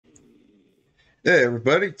Hey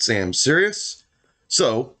everybody, it's Sam Serious.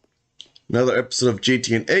 So, another episode of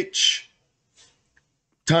GTNH.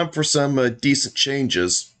 Time for some decent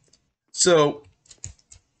changes. So,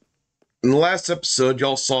 in the last episode,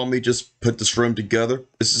 y'all saw me just put this room together.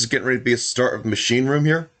 This is getting ready to be a start of a machine room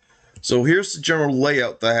here. So here's the general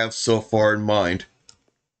layout that I have so far in mind.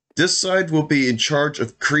 This side will be in charge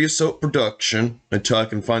of creosote production until I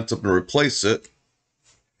can find something to replace it.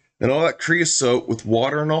 And all that creosote with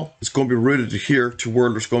water and all is going to be routed here to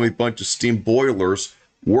where there's going to be a bunch of steam boilers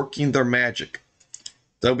working their magic.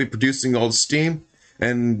 They'll be producing all the steam,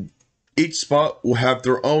 and each spot will have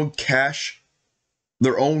their own cache,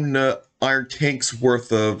 their own iron tanks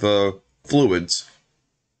worth of fluids.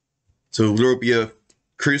 So there will be a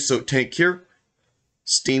creosote tank here,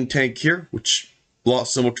 steam tank here, which a lot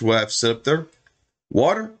similar to what I've set up there.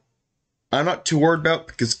 Water, I'm not too worried about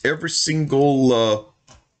because every single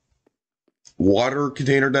water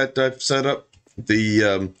container that I've set up,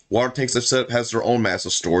 the water tanks I've set up has their own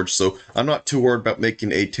massive storage, so I'm not too worried about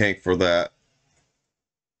making a tank for that.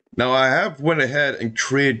 Now I have went ahead and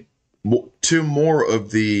created two more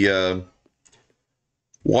of the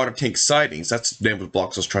water tank sidings. That's the name of the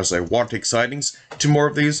blocks I was trying to say. Water tank sidings. Two more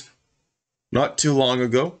of these not too long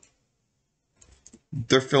ago.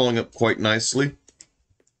 They're filling up quite nicely.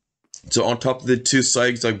 So on top of the two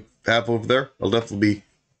sidings I have over there, I'll definitely be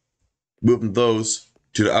moving those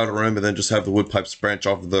to the outer rim and then just have the wood pipes branch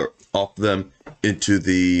off of them into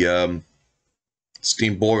the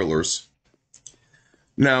steam boilers.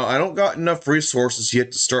 Now, I don't got enough resources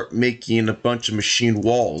yet to start making a bunch of machine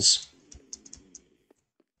walls.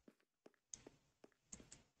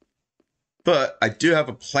 But I do have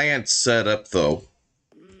a plan set up, though.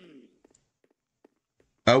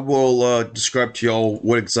 I will describe to y'all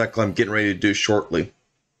what exactly I'm getting ready to do shortly.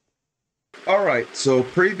 Alright, so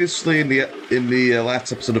previously in the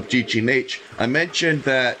last episode of GTNH, I mentioned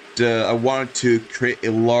that I wanted to create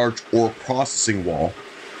a large ore processing wall.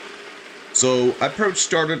 So I pretty much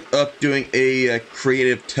started up doing a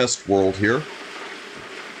creative test world here.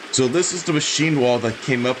 So this is the machine wall that I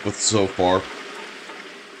came up with so far.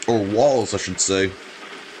 Or walls, I should say.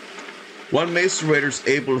 One macerator is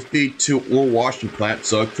able to feed two ore washing plants,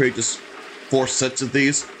 so I created just 4 sets of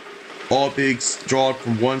these, all being drawn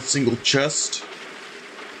from one single chest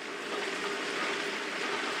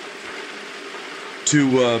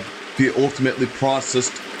to be ultimately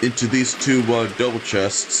processed into these two double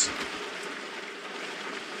chests.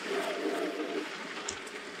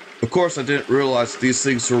 Of course, I didn't realize these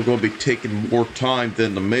things were going to be taking more time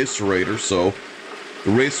than the macerator, so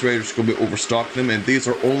the macerator is going to be overstocking them, and these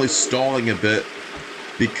are only stalling a bit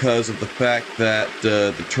because of the fact that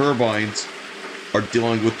the turbines are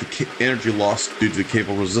dealing with the energy loss due to the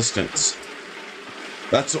cable resistance.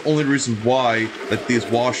 That's the only reason why that these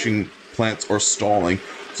washing plants are stalling.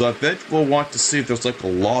 So I bet we'll want to see if there's like a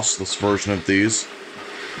lossless version of these.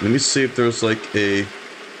 Let me see if there's like a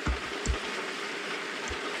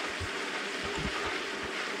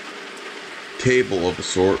cable of a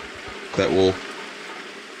sort that will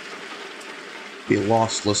be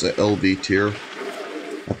lossless at LV tier.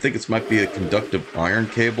 I think it might be a conductive iron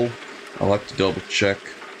cable. I'll have to double check.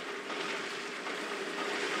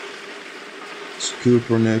 It's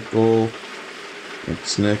copper nickel.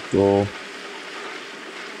 It's nickel.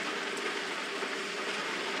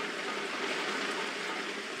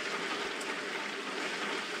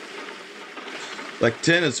 Like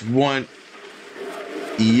 10 is 1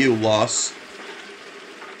 EU loss.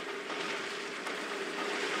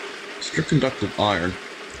 Strict conductive iron.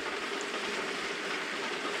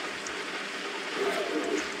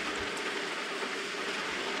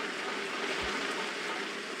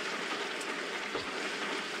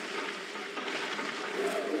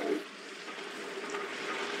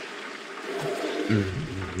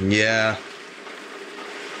 Yeah.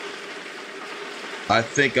 I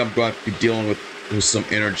think I'm going to be dealing with some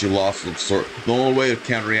energy loss of sort. The only way to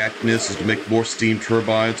counteract this is to make more steam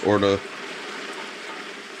turbines or to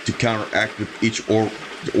counteract with each ore,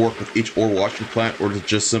 to work with each ore washing plant, or to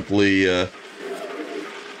just simply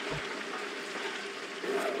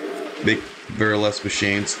make very less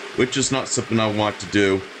machines, which is not something I want to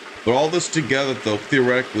do. But all this together, though,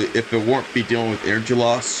 theoretically, if it won't be dealing with energy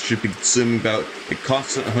loss, should be consuming about a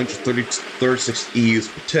constant 136 EUs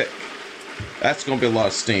per tick. That's going to be a lot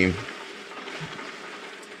of steam.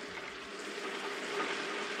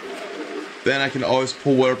 Then I can always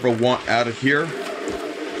pull whatever I want out of here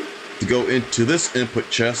to go into this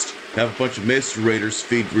input chest, have a bunch of macerators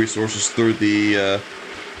feed resources through the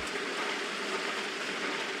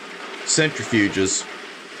centrifuges.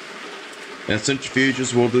 And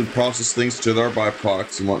centrifuges will then process things to their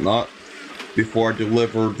byproducts and whatnot. before I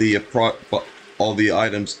deliver the all the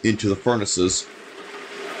items into the furnaces.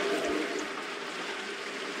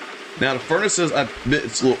 Now the furnaces, I admit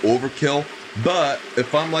it's a little overkill, but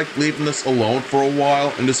if I'm like leaving this alone for a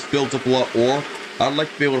while and this builds up a lot of ore, I'd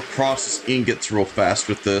like to be able to process ingots real fast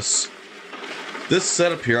with this. This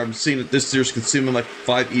setup here, I'm seeing that this year's consuming like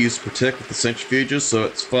 5 EUs per tick with the centrifuges, so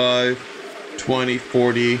it's 5, 20,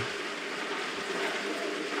 40,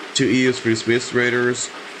 2 EUs for these space raiders,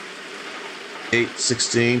 8,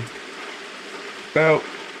 16, about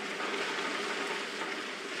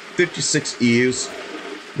 56 EUs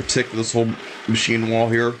per tick for this whole machine wall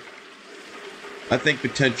here. I think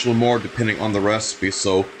potentially more depending on the recipe,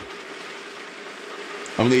 so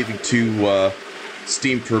I'm leaving 2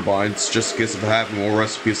 steam turbines just in case of having more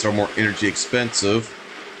recipes that are more energy expensive.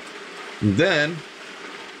 And then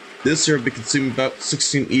this here will be consuming about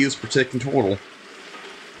 16 EUs per tick in total.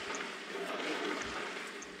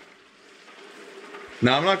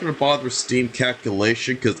 Now I'm not going to bother with steam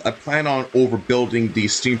calculation because I plan on overbuilding the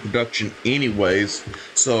steam production anyways,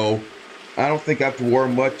 so I don't think I have to worry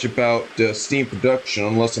much about steam production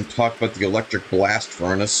unless I'm talking about the electric blast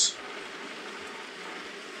furnace.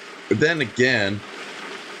 But then again,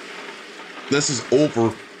 this is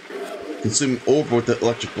consuming over what the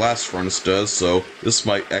electric blast furnace does, so this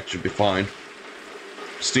might actually be fine.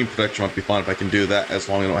 Steam production might be fine if I can do that, as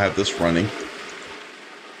long as I don't have this running.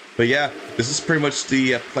 But yeah, this is pretty much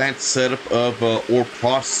the plant setup of ore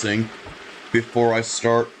processing before I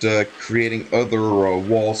start creating other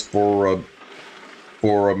walls for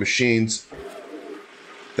machines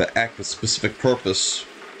that act with specific purpose.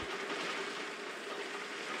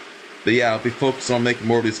 But yeah, I'll be focused on making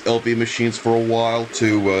more of these LV machines for a while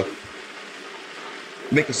to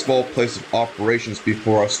make a small place of operations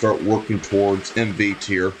before I start working towards MV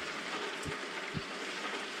tier.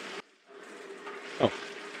 Oh,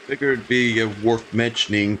 figured it'd be worth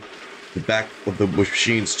mentioning the back of the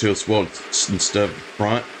machines too as well instead of the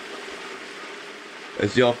front.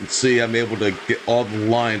 As y'all can see, I'm able to get all the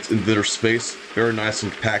lines into their space very nice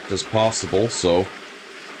and packed as possible, so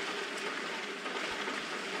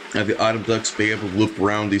I have the item ducts be able to loop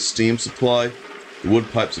around the steam supply, the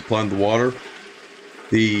wood pipe supplying the water.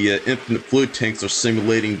 The infinite fluid tanks are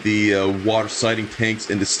simulating the water sighting tanks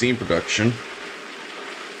into steam production.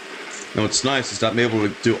 Now what's nice is that I'm able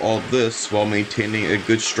to do all this while maintaining a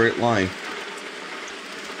good straight line.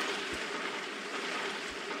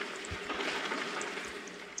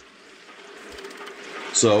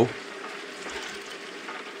 So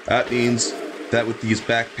that means that with these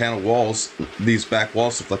back panel walls, these back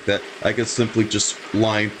walls, stuff like that, I can simply just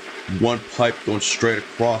line one pipe going straight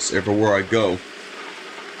across everywhere I go.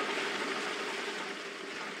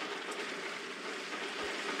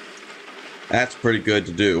 That's pretty good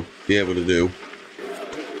to do, be able to do.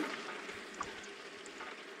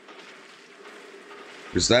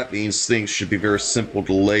 Because that means things should be very simple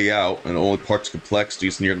to lay out and only parts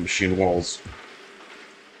complexities near the machine walls.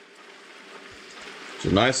 So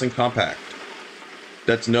nice and compact.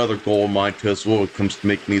 That's another goal of mine too as well when it comes to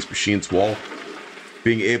making these machines wall.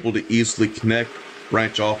 Being able to easily connect,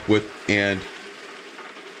 branch off with, and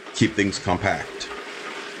keep things compact.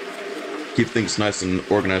 Keep things nice and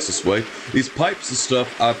organized this way. These pipes and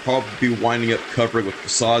stuff I'll probably be winding up covering with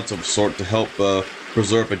facades of a sort to help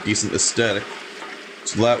preserve a decent aesthetic.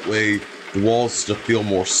 So that way the walls still feel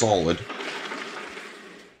more solid.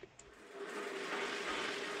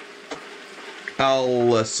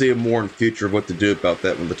 I'll see more in the future of what to do about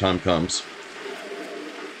that when the time comes.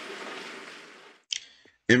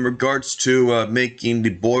 In regards to making the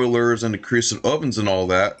boilers and the crucible ovens and all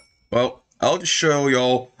that, well, I'll just show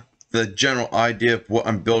y'all the general idea of what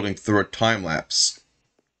I'm building through a time lapse.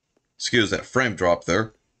 Excuse that frame drop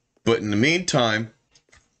there. But in the meantime,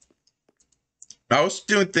 I was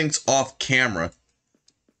doing things off camera.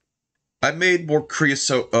 I made more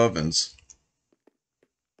creosote ovens.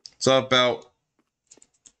 So about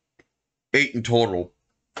 8 in total.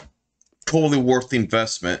 Totally worth the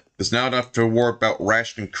investment, because now I don't have to worry about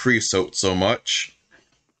rationing creosote so much.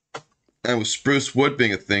 And with spruce wood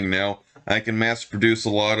being a thing now, I can mass produce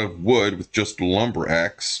a lot of wood with just a lumber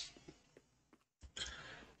axe.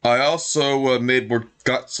 I also made more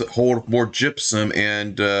guts that hold more gypsum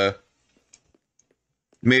and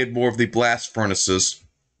made more of the blast furnaces.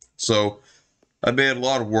 So I made a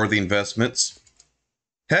lot of worthy investments.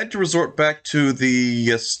 Had to resort back to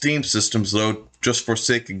the steam systems though, just for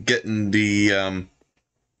sake of getting the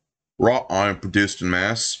wrought iron produced in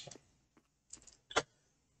mass.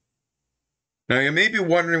 Now you may be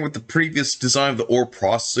wondering, with the previous design of the ore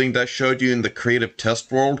processing that I showed you in the creative test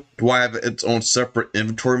world, do I have its own separate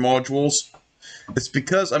inventory modules? It's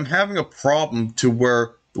because I'm having a problem to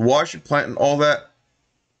where the washing plant and all that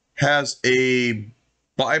has a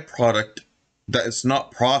byproduct that is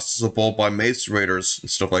not processable by macerators and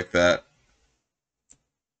stuff like that.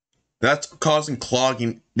 That's causing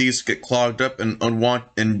clogging. These get clogged up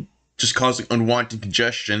and just causing unwanted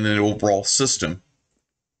congestion in the overall system.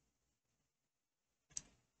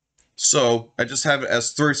 So I just have it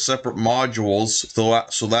as 3 separate modules,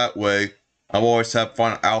 so that way I always have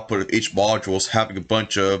final output of each module having a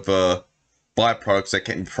bunch of byproducts that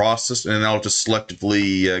can be processed, and then I'll just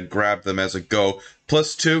selectively grab them as I go.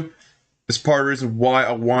 Plus 2 is part of the reason why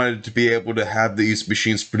I wanted to be able to have these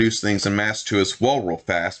machines produce things in mass 2 as well real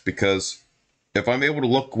fast, because if I'm able to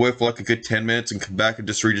look away for like a good 10 minutes and come back and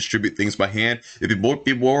just redistribute things by hand, it'd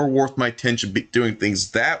be more worth my attention doing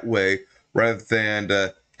things that way rather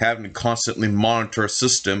than having to constantly monitor a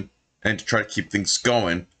system and to try to keep things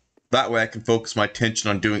going. That way I can focus my attention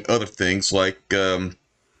on doing other things like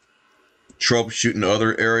troubleshooting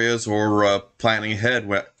other areas or planning ahead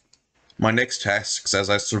with my next tasks as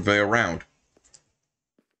I survey around.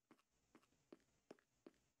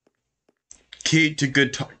 Key to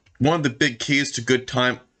good time. One of the big keys to good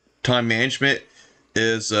time management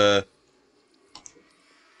is good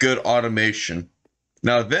automation.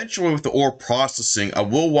 Now, eventually with the ore processing, I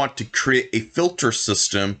will want to create a filter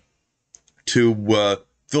system to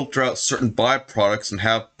filter out certain byproducts and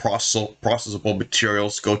have processable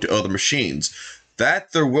materials go to other machines.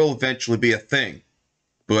 That there will eventually be a thing.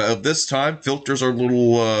 But at this time, filters are a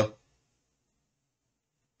little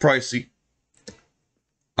pricey.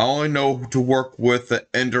 I only know to work with the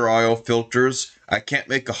Ender IO filters. I can't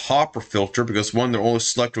make a hopper filter because 1, they're only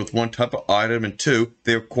selected with one type of item, and 2,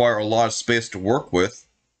 they require a lot of space to work with.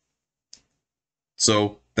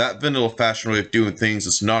 So that vanilla fashion way of doing things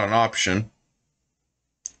is not an option.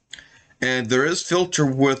 And there is filter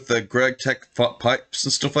with the Greg Tech pipes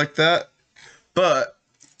and stuff like that, but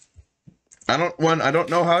I don't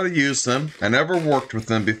know how to use them. I never worked with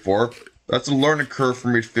them before. That's a learning curve for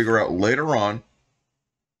me to figure out later on.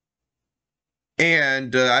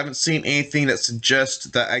 And I haven't seen anything that suggests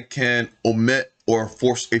that I can omit or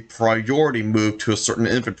force a priority move to a certain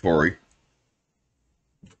inventory.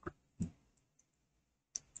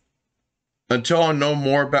 Until I know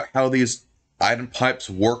more about how these item pipes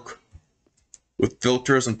work with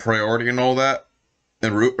filters and priority and all that,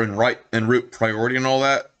 and route priority and all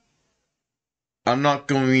that, I'm not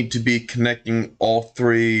going to be connecting all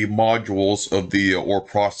 3 modules of the ore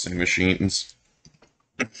processing machines.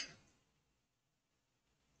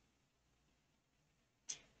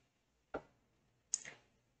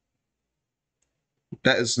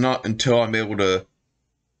 That is not until I'm able to.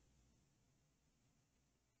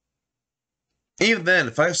 Even then,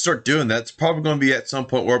 if I start doing that, it's probably going to be at some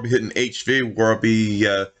point where I'll be hitting HV, where I'll be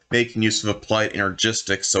making use of applied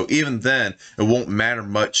energistics. So even then, it won't matter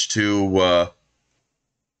much to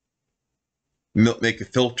make a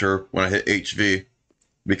filter when I hit HV,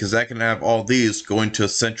 because I can have all these go into a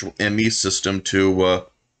central ME system to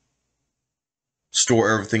store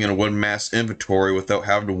everything in one mass inventory without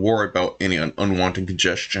having to worry about any unwanted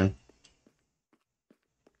congestion.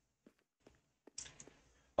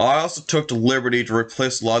 I also took the liberty to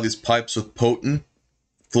replace a lot of these pipes with potent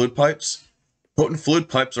fluid pipes. Potent fluid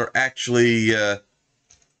pipes are actually here,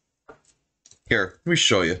 let me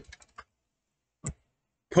show you.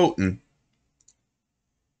 Potent.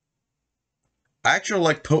 I actually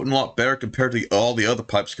like potent a lot better compared to all the other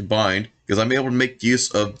pipes combined, because I'm able to make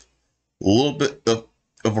use of a little bit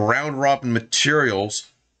of round-robin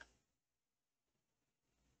materials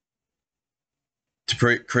to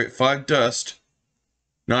create 5 dust,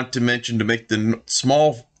 not to mention to make the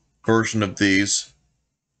small version of these,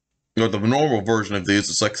 or the normal version of these,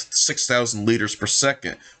 it's like 6,000 liters per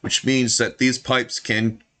second, which means that these pipes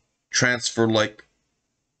can transfer like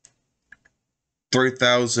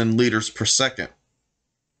 3,000 liters per second.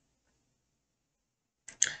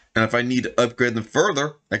 And if I need to upgrade them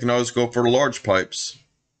further, I can always go for the large pipes.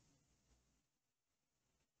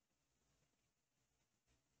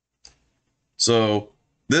 So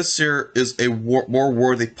this here is a more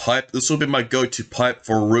worthy pipe. This will be my go-to pipe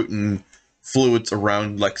for routing fluids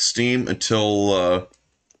around like steam until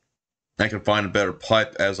I can find a better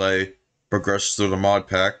pipe as I progress through the mod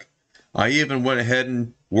pack. I even went ahead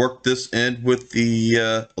and worked this in with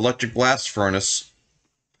the electric blast furnace.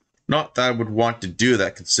 Not that I would want to do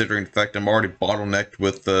that, considering the fact I'm already bottlenecked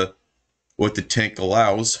with what the tank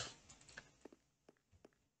allows.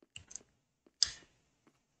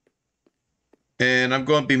 And I'm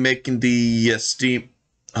going to be making the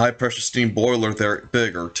high pressure steam boiler there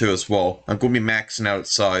bigger too as well. I'm going to be maxing out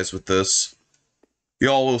its size with this.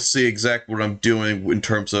 y'all will see exactly what I'm doing in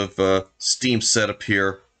terms of steam setup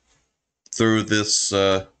here through this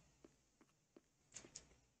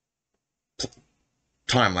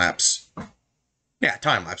time lapse. Yeah,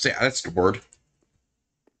 time lapse. Yeah, that's the word.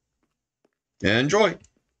 Enjoy.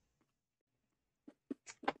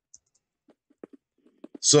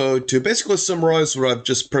 So to basically summarize what I've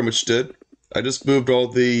just pretty much did, I just moved all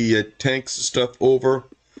the tanks and stuff over,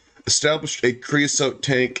 established a creosote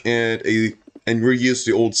tank and reused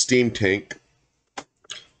the old steam tank.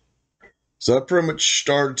 So I pretty much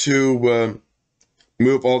started to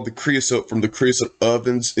move all the creosote from the creosote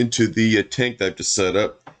ovens into the tank that I've just set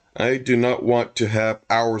up. I do not want to have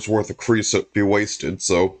hours worth of creosote be wasted,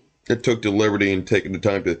 so I took the liberty and taking the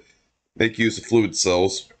time to make use of fluid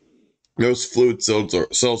cells. Those fluid cells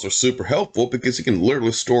are super helpful because you can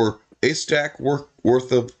literally store a stack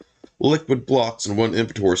worth of liquid blocks in one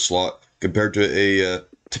inventory slot compared to a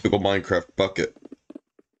typical Minecraft bucket.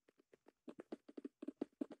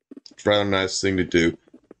 It's a rather nice thing to do.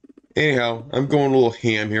 Anyhow, I'm going a little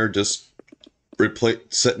ham here, just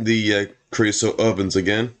setting the creosote ovens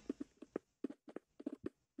again.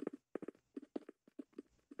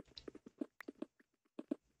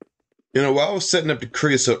 You know, while I was setting up the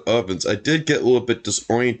creosote ovens, I did get a little bit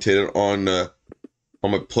disoriented on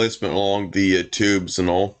my placement along the tubes and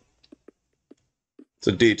all. It's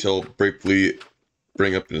a detail I'll briefly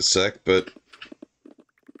bring up in a sec, but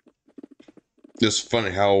just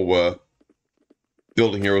funny how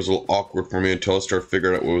building here was a little awkward for me until I started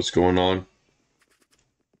figuring out what was going on.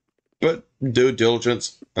 But due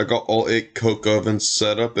diligence, I got all 8 coke ovens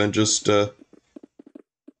set up and just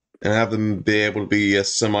and have them be able to be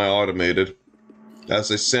semi-automated. I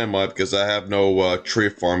say semi because I have no tree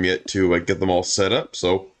farm yet to get them all set up,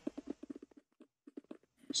 so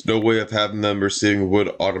there's no way of having them receiving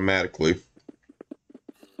wood automatically.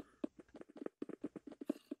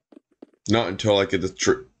 Not until I get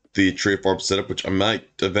the tree farm set up, which I might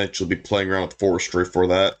eventually be playing around with forestry for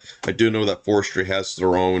that. I do know that forestry has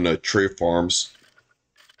their own tree farms.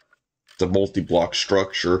 It's a multi-block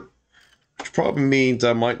structure, which probably means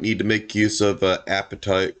I might need to make use of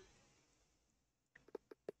appetite.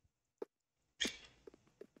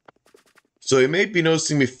 So you may be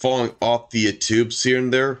noticing me falling off the tubes here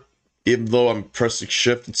and there, even though I'm pressing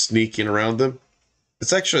shift and sneaking around them.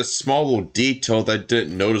 It's actually a small little detail that I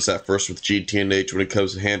didn't notice at first with GTNH when it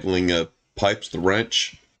comes to handling pipes with the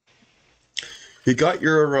wrench. You got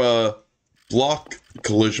your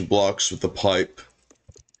collision blocks with the pipe,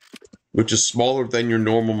 which is smaller than your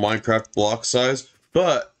normal Minecraft block size,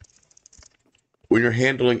 but when you're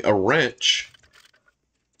handling a wrench,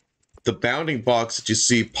 the bounding box that you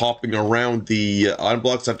see popping around the item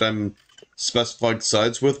blocks that I'm specifying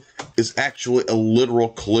sides with is actually a literal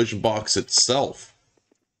collision box itself.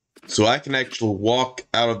 So I can actually walk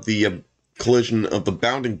out of the collision of the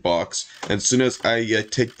bounding box, and as soon as I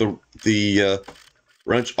take the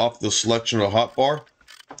wrench off the selection of the hotbar,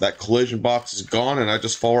 that collision box is gone and I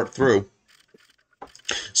just fall right through.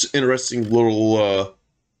 It's an interesting little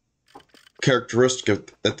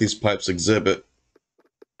characteristic that these pipes exhibit.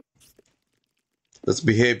 That's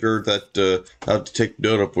behavior that I have to take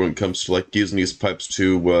note of when it comes to like using these pipes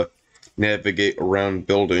to navigate around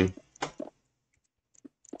building.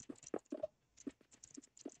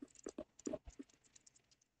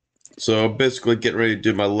 So I'm basically getting ready to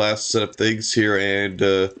do my last set of things here and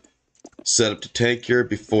set up the tank here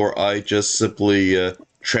before I just simply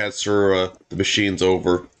transfer the machines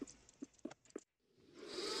over.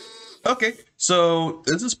 Okay, so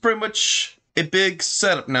this is pretty much a big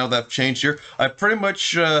setup now that I've changed here. I pretty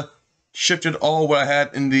much shifted all what I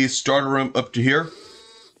had in the starter room up to here.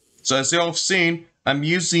 So as y'all have seen, I'm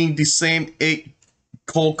using the same 8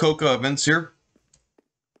 coal coke ovens here.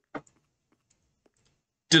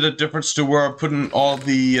 Did a difference to where I'm putting all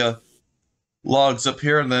the logs up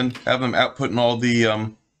here and then have them outputting all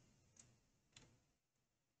the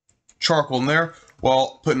charcoal in there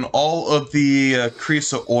while putting all of the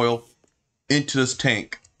creosote oil into this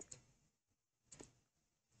tank.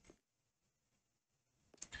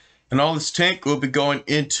 And all this tank will be going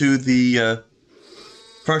into the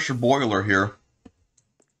pressure boiler here.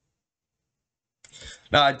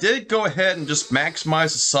 Now I did go ahead and just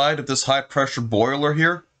maximize the side of this high pressure boiler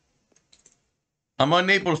here. I'm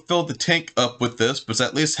unable to fill the tank up with this, but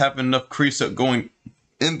at least have enough creosote going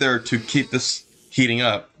in there to keep this heating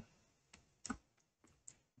up.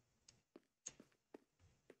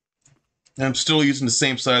 And I'm still using the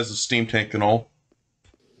same size of steam tank and all.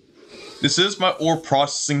 This is my ore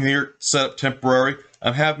processing here, set up temporary.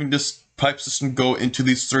 I'm having this pipe system go into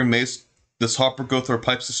these 3 this hopper go through a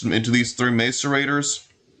pipe system into these 3 macerators.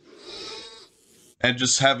 and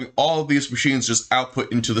just having all of these machines just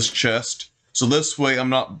output into this chest. So this way I'm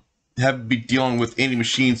not having to be dealing with any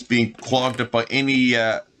machines being clogged up by any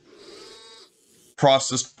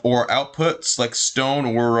processed or outputs like stone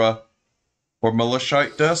or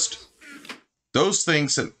malachite dust. Those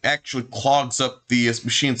things that actually clogs up the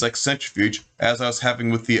machines like centrifuge, as I was having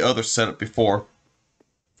with the other setup before.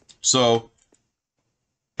 So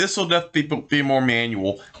this will definitely be more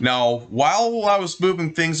manual. Now, while I was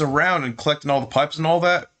moving things around and collecting all the pipes and all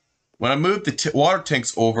that, when I moved the water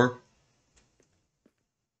tanks over,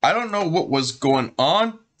 I don't know what was going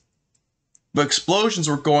on, but explosions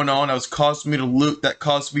were going on. That caused me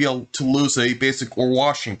to lose a basic ore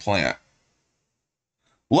washing plant.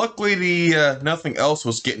 Luckily, nothing else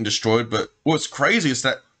was getting destroyed, but what's crazy is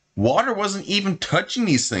that water wasn't even touching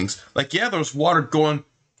these things. Like, yeah, there was water going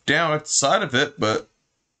down at the side of it, but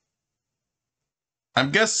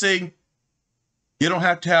I'm guessing you don't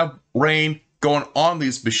have to have rain going on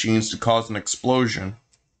these machines to cause an explosion.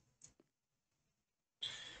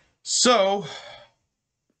 So,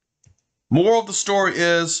 moral of the story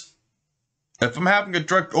is, if I'm having a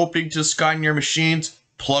direct opening to the sky near machines,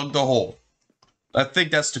 plug the hole. I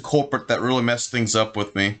think that's the culprit that really messed things up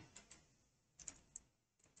with me.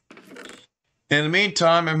 In the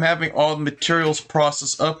meantime, I'm having all the materials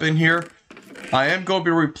processed up in here. I am going to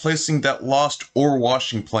be replacing that lost ore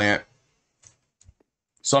washing plant.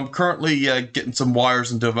 So I'm currently getting some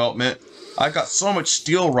wires in development. I got so much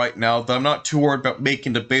steel right now that I'm not too worried about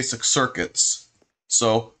making the basic circuits.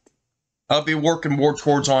 So I'll be working more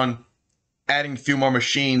towards on adding a few more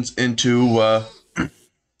machines into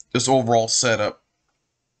this overall setup.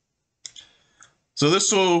 So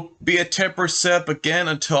this will be a temporary setup again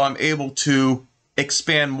until I'm able to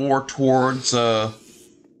expand more towards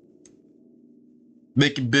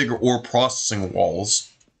making bigger ore processing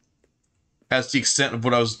walls. That's the extent of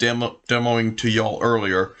what I was demoing to y'all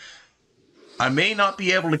earlier. I may not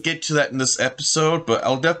be able to get to that in this episode, but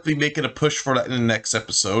I'll definitely make it a push for that in the next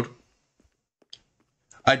episode.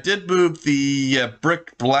 I did move the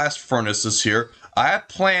brick blast furnaces here. I have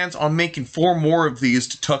plans on making 4 more of these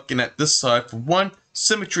to tuck in at this side for 1,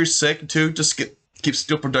 symmetry's sake, and 2, just keep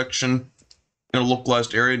steel production in a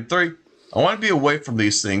localized area, and 3, I want to be away from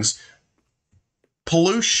these things.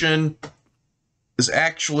 Pollution is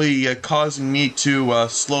actually causing me to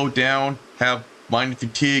slow down, have mining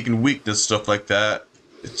fatigue and weakness, stuff like that.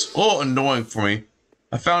 It's a little annoying for me.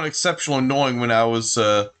 I found it exceptionally annoying when I was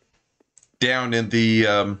down in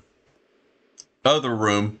the other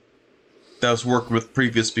room that I was working with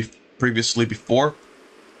previously before.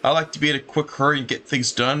 I like to be in a quick hurry and get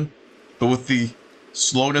things done, but with the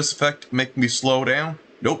slowness effect making me slow down,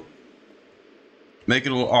 nope. Make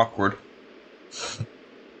it a little awkward.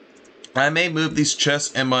 I may move these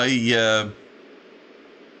chests and my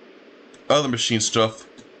other machine stuff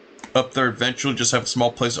up there eventually, just have a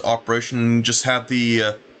small place of operation and just have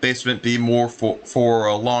the basement be more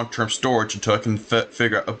for long-term storage until I can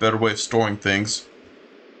figure out a better way of storing things.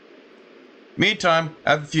 Meantime,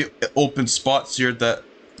 I have a few open spots here that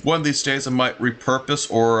one of these days I might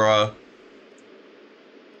repurpose, or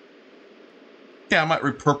yeah, I might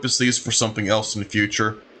repurpose these for something else in the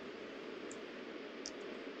future.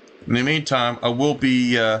 In the meantime, I will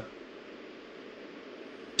be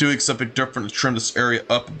doing something different to trim this area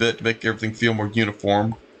up a bit to make everything feel more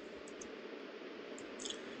uniform.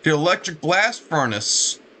 The electric blast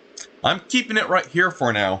furnace. I'm keeping it right here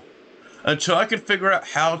for now, until I can figure out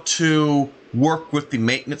how to work with the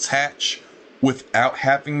maintenance hatch without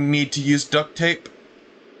having need to use duct tape.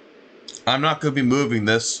 I'm not going to be moving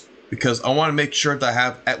this because I want to make sure that I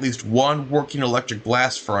have at least 1 working electric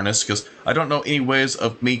blast furnace, because I don't know any ways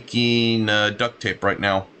of making duct tape right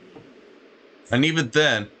now. And even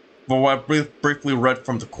then, from what I briefly read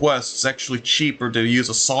from the quest, it's actually cheaper to use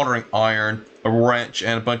a soldering iron, a wrench,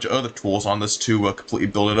 and a bunch of other tools on this to completely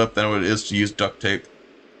build it up than it is to use duct tape.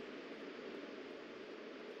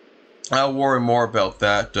 I'll worry more about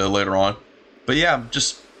that later on. But yeah, I'm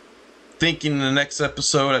just thinking in the next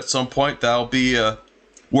episode at some point that I'll be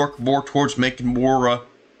work more towards making more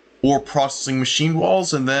ore processing machine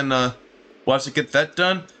walls, and then once I get that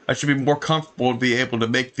done, I should be more comfortable to be able to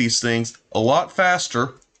make these things a lot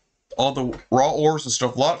faster, all the raw ores and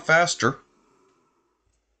stuff a lot faster,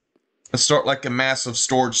 and start like a massive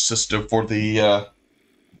storage system for the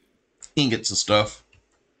ingots and stuff.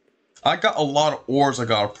 I got a lot of ores I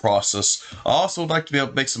gotta process. I also would like to be able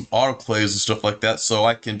to make some autoclaves and stuff like that, so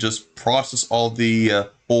I can just process all the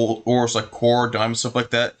old ores like core, diamond, stuff like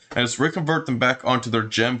that, and just reconvert them back onto their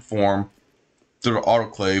gem form through the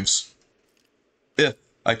autoclaves, if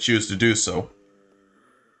I choose to do so.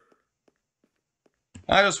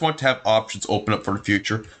 I just want to have options open up for the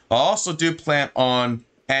future. I also do plan on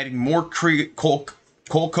adding more coal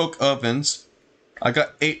coke ovens. I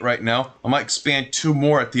got 8 right now. I might expand 2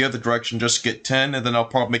 more at the other direction just to get 10, and then I'll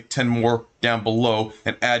probably make 10 more down below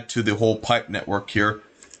and add to the whole pipe network here.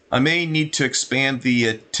 I may need to expand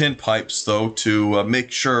the tin pipes though to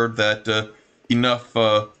make sure that enough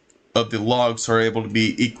of the logs are able to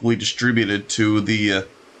be equally distributed to the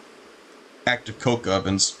active coke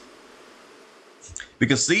ovens.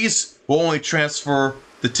 Because these will only transfer,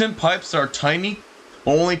 the tin pipes that are tiny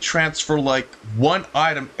will only transfer like 1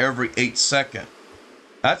 item every 8 seconds.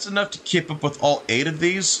 That's enough to keep up with all 8 of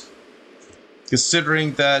these,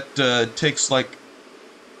 considering that it takes like,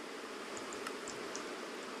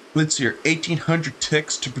 let's see here, 1800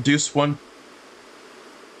 ticks to produce one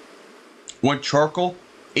charcoal.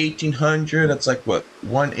 1800, that's like what,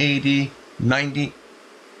 180, 90.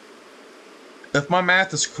 If my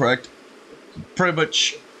math is correct, pretty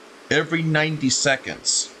much every 90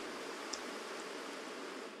 seconds.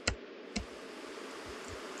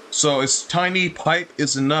 So this tiny pipe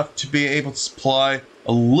is enough to be able to supply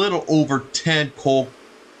a little over 10 coke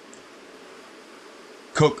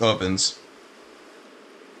ovens.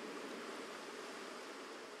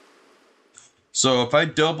 So if I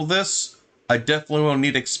double this, I definitely will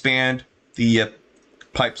need to expand the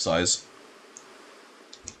pipe size.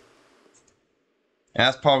 And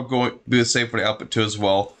that's probably going to be the same for the output too as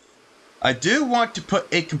well. I do want to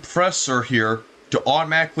put a compressor here to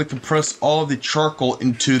automatically compress all of the charcoal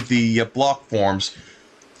into the block forms.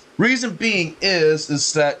 Reason being is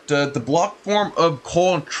that the block form of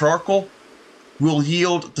coal and charcoal will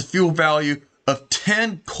yield the fuel value of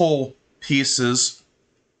 10 coal pieces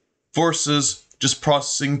versus just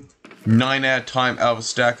processing 9 at a time out of a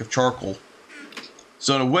stack of charcoal.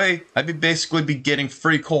 So in a way, I'd basically be getting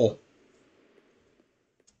free coal.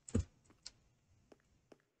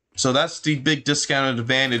 So that's the big discounted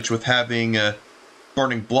advantage with having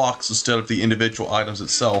burning blocks instead of the individual items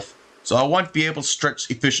itself. So I want to be able to stretch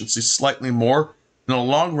efficiency slightly more. In the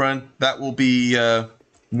long run, that will be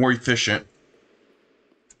more efficient.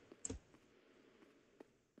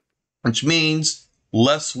 Which means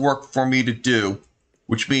less work for me to do.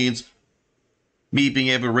 Which means me being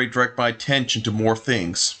able to redirect my attention to more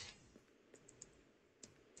things.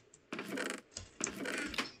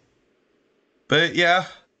 But yeah,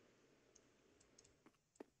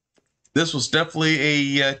 this was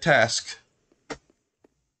definitely a task.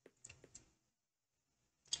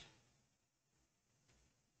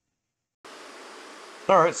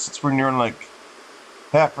 Alright, since we're nearing like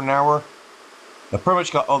half an hour, I pretty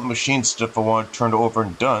much got all the machine stuff I want turned over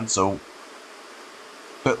and done, so a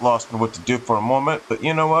bit lost in what to do for a moment, but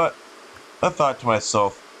you know what? I thought to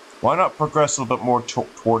myself, why not progress a little bit more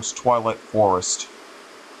towards Twilight Forest?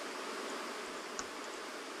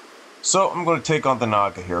 So I'm going to take on the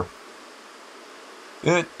Naga here.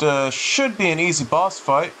 It should be an easy boss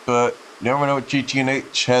fight, but you never know what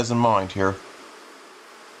GTNH has in mind here.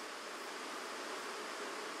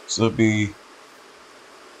 So it'll be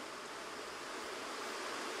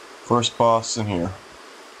first boss in here.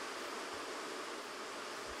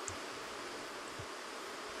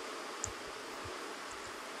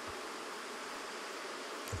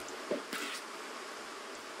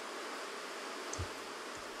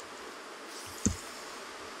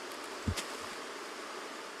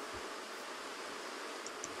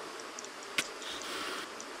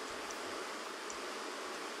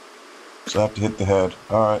 So I have to hit the head.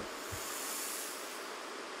 Alright.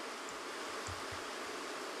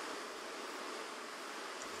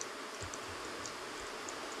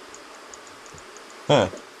 Huh.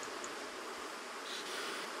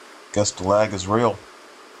 Guess the lag is real.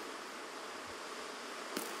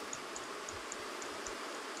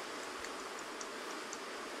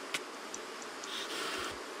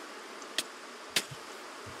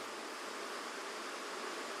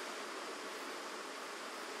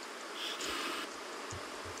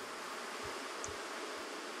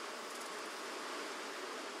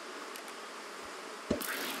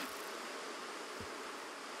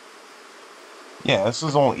 Yeah, this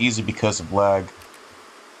is only easy because of lag.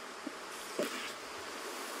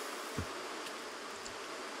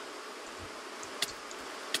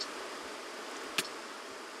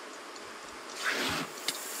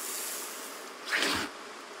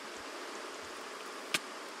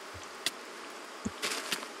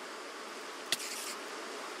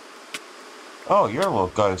 Oh, your little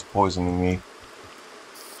guy is poisoning me.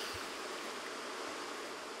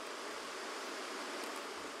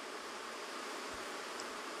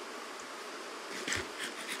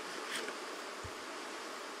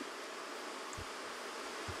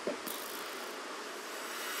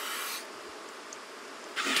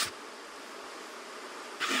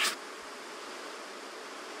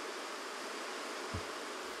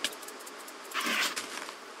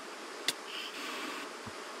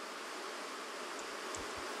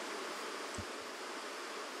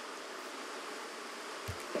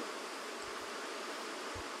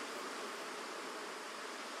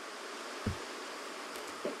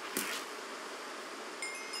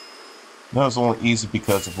 That was only easy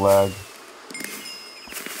because of lag.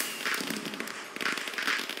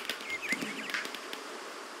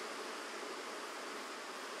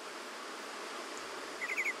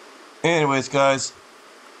 Anyways, guys,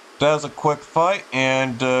 that was a quick fight,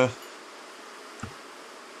 and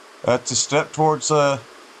that's a step towards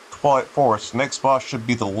Twilight Forest. Next boss should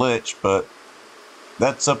be the Lich, but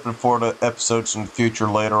that's something for the episodes in the future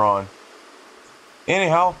later on.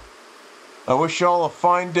 Anyhow, I wish y'all a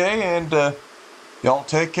fine day, and y'all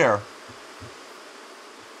take care.